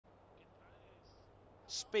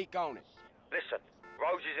Speak on it. Listen,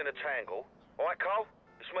 Rosie's in a tangle. All right, Carl?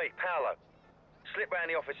 It's me, Paolo. Slip round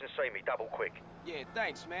the office and see me, double quick. Yeah,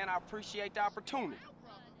 thanks, man. I appreciate the opportunity.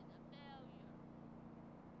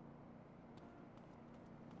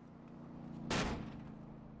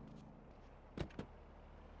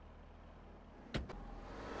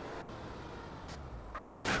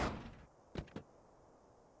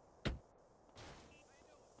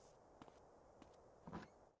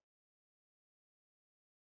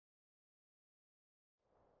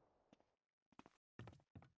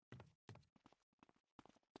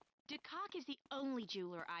 DeCock is the only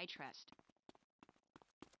jeweler I trust.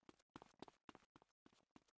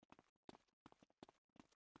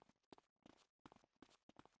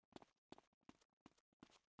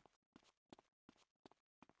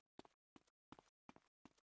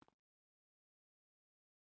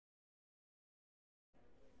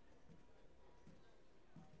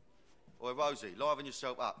 Oi, Rosie, liven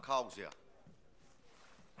yourself up. Carl's here.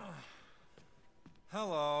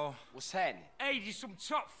 Hello. What's happening? Hey, there's some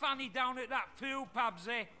top fanny down at that pool,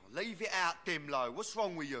 Pabsy. Oh, leave it out, Dimlo. What's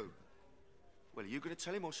wrong with you? Well, are you going to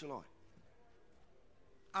tell him or shall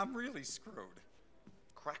I? I'm really screwed.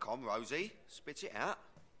 Crack on, Rosie. Spit it out.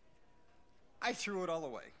 I threw it all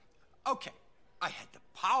away. Okay, I had the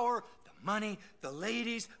power, the money, the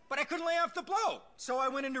ladies, but I couldn't lay off the blow. So I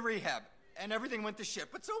went into rehab, and everything went to shit.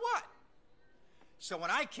 But so what? So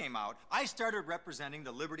when I came out, I started representing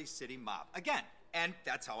the Liberty City mob again. And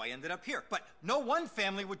that's how I ended up here. But no one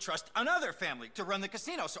family would trust another family to run the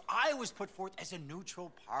casino, so I was put forth as a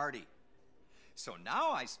neutral party. So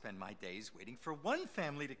now I spend my days waiting for one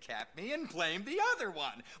family to cap me and blame the other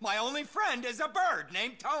one. My only friend is a bird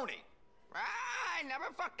named Tony. I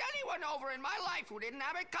never fucked anyone over in my life who didn't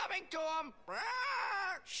have it coming to him.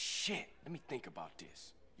 Shit, let me think about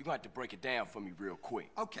this. You're gonna have to break it down for me real quick.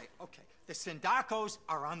 Okay. The Sindacos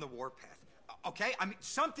are on the warpath. Okay? I mean,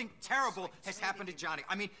 something terrible has happened to Johnny.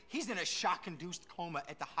 I mean, he's in a shock-induced coma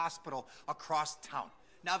at the hospital across town.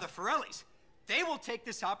 Now, the Forellis, they will take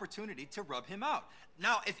this opportunity to rub him out.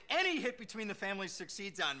 Now, if any hit between the families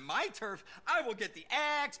succeeds on my turf, I will get the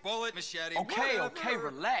axe, bullet, machete, whatever. Okay,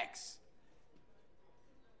 relax.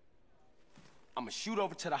 I'm gonna shoot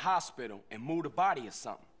over to the hospital and move the body or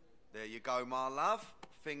something. There you go, my love.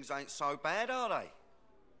 Things ain't so bad, are they?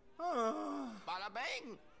 Bada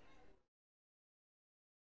bing.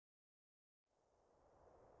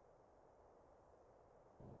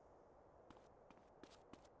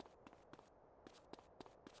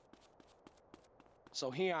 So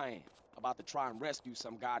here I am, about to try and rescue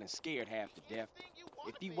some guy and scared half to death.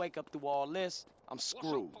 If he wake up through all this, I'm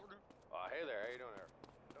screwed. Hey there, how you doing there?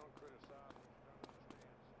 Don't criticize me, don't understand.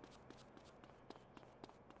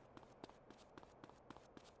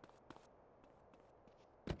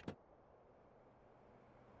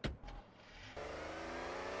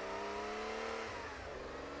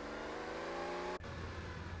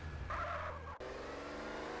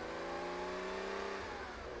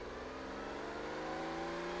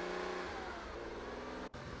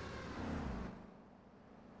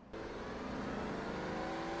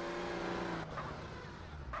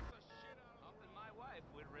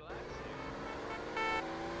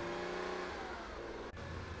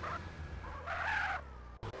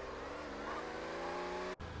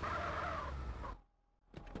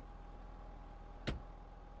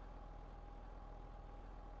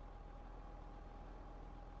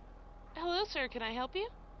 Hello, sir. Can I help you?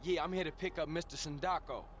 Yeah, I'm here to pick up Mr.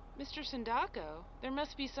 Sindaco. Mr. Sindacco? There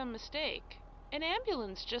must be some mistake. An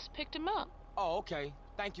ambulance just picked him up. Oh, okay.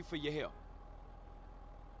 Thank you for your help.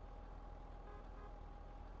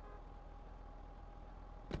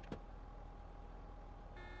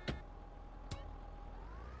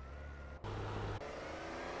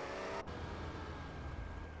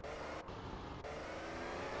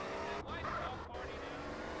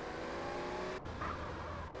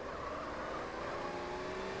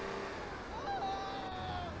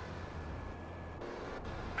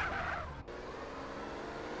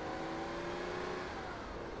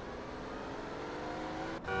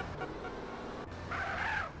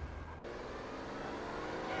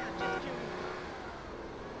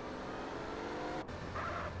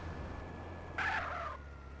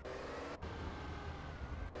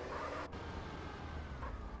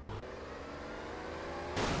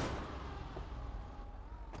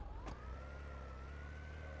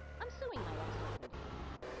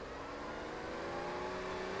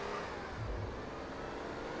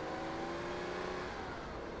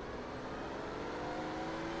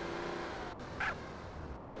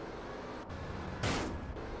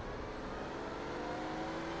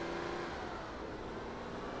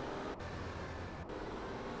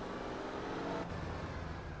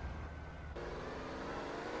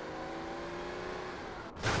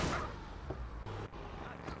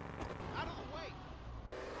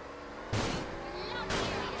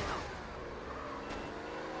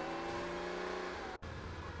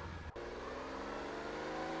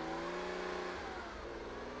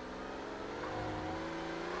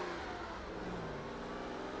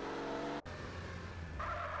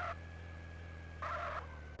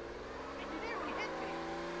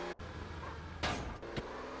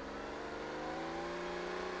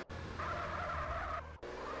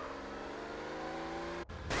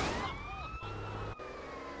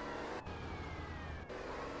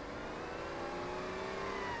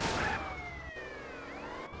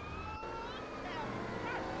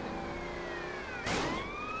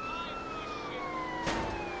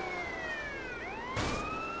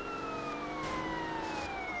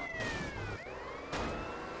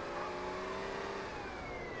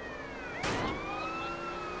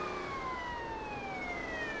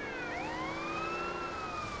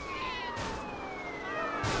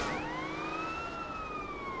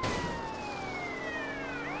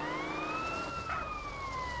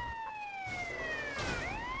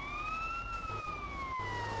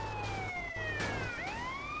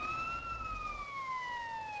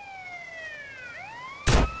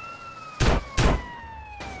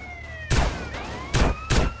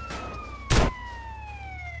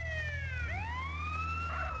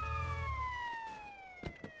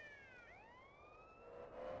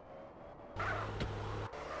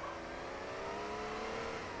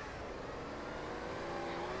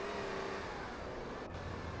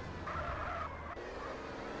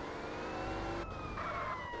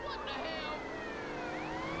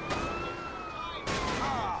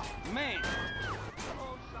 Ah, man.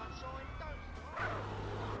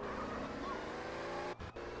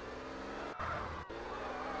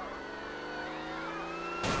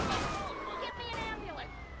 Get me an ambulance.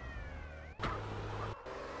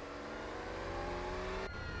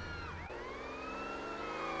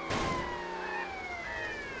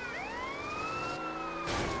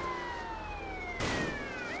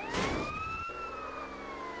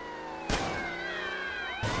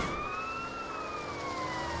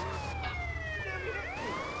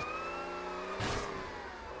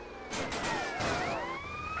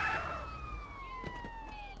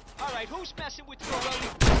 All right, who's messing with your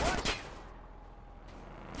roadie?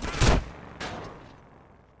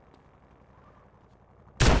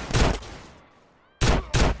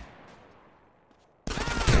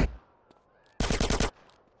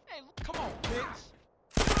 Hey, Come on, bitch.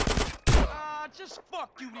 Just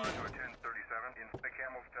fuck you then. 1037 in the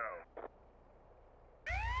camel's toe.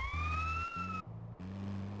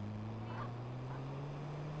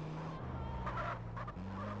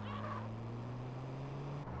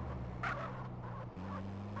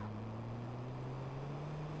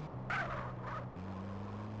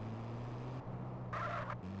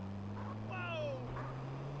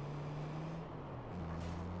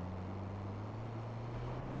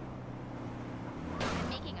 I'm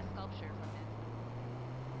making a sculpture from this.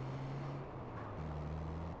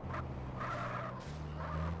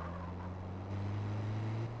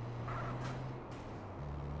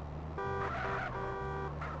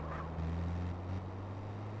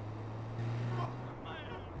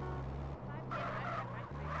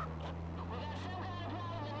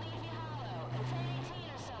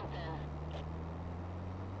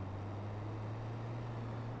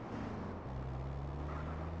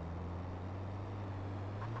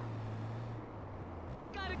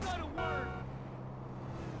 gotta go to work.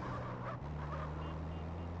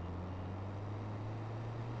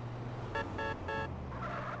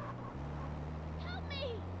 Help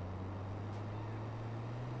me!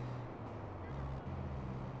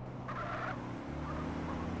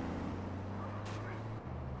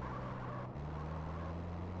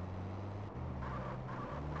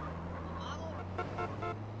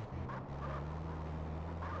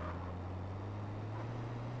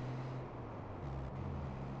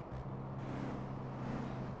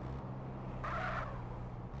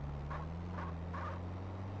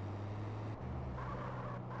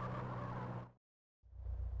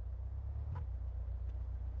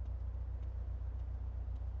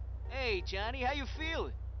 Hey, Johnny, how you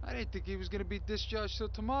feeling? I didn't think he was gonna be discharged till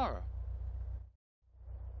tomorrow.